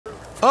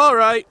All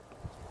right.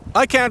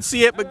 I can't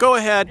see it, but go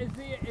ahead.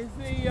 Is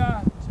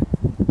the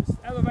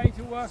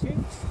elevator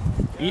working?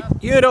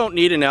 You don't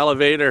need an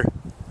elevator.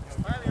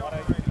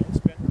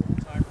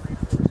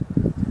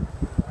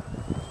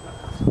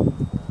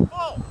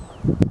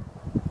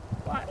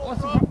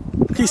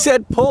 He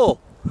said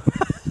pull.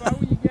 How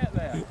will you get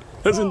there?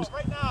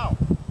 Right now.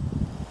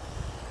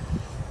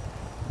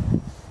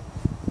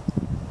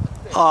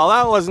 Oh,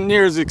 that wasn't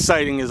near as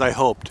exciting as I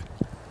hoped.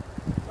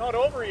 Not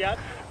over yet.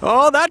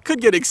 Oh, that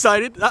could get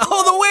excited.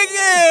 Oh, the wing!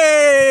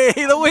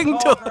 Hey! The wing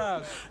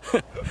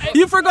took.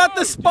 You forgot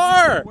the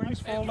spar. Wings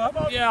fold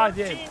up? Yeah, I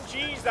did.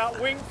 15 G's,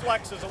 that wing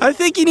flexes. I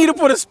think you need to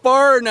put a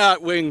spar in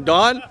that wing,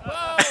 Don.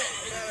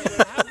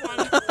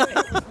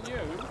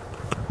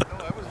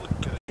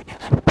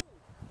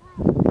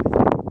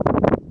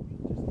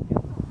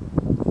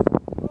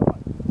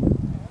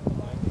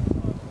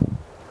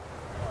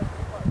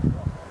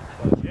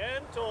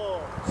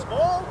 Gentle,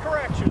 small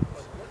corrections.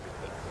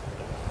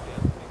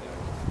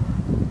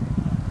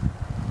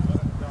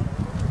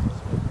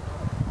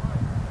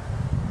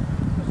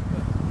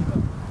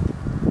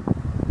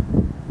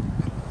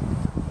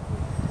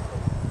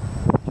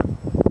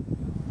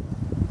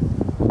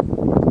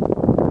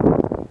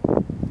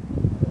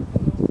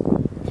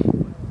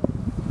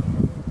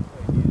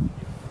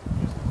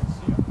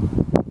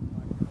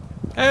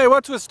 Hey,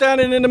 what's with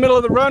standing in the middle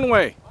of the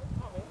runway?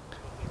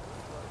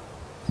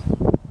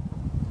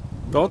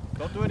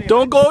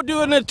 Don't go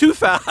doing it too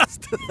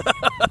fast.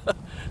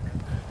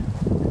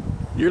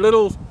 Your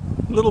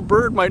little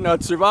bird might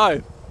not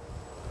survive.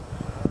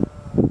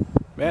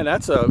 Man,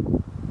 that's a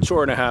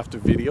chore and a half to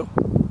video.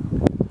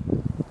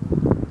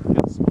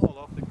 It's small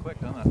awfully quick,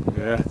 doesn't it?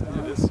 Yeah.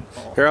 It is.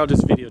 Here, I'll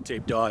just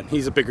videotape Don.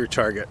 He's a bigger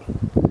target.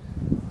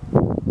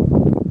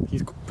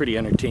 He's pretty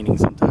entertaining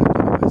sometimes.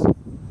 Otherwise.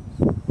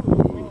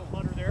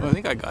 Well, I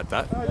think I got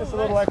that. Just a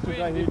little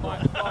extra I need.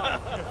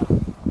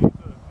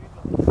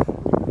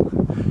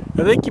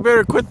 I think you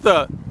better quit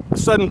the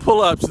sudden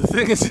pull-ups. The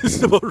thing is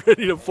just about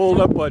ready to fold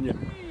up on you.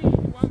 You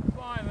won't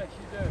fly unless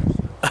you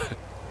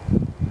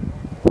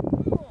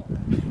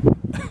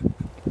do.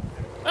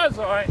 That's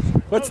all right.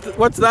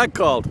 What's that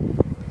called?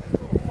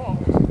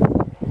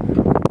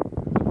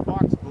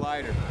 Fox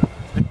glider.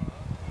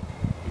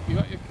 You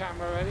got your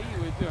camera ready? Are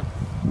you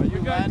We're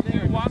going to landing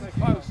do or one just-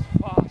 close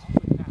pass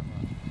with the camera.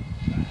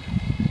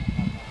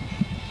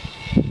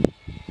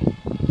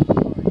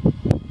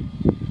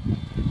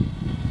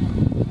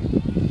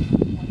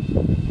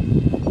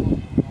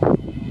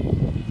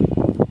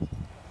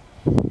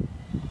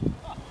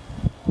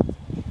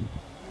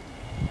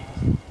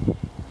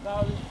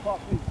 No, this prop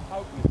is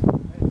hopeless.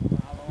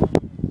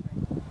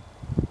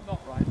 Not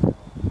right now.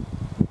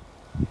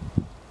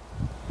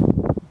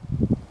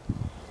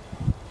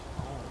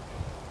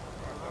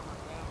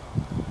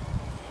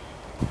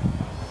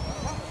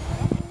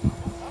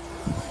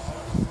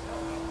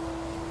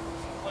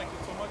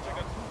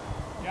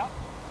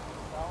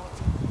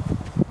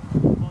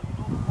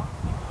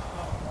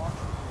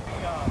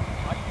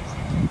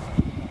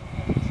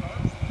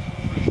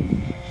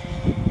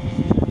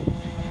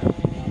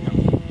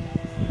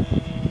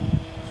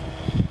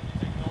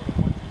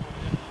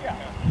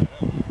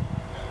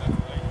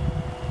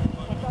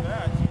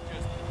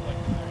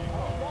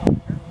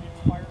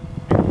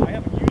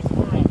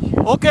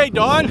 Okay,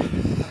 Don.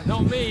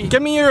 Not me.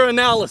 Give me your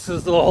analysis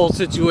of the whole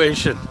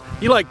situation.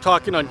 You like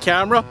talking on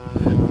camera?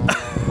 You're on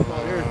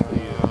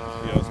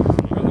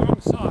the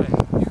wrong side.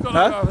 You've got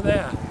to go over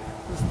there.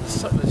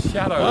 The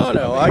shadow. Oh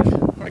no,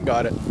 I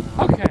got it.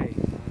 Okay.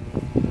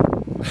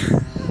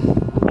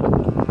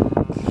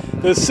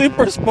 The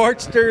Super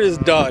Smartster is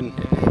done.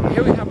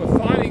 Here we have a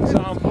fine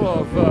example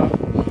of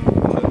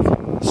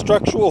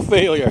Structural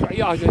failure.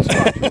 yeah,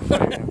 structural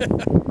failure.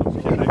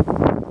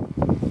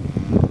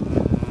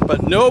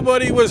 But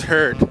nobody was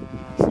hurt.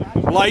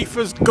 Life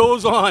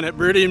goes on at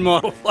Meridian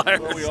Model Flyers.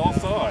 Well, we all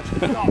saw it.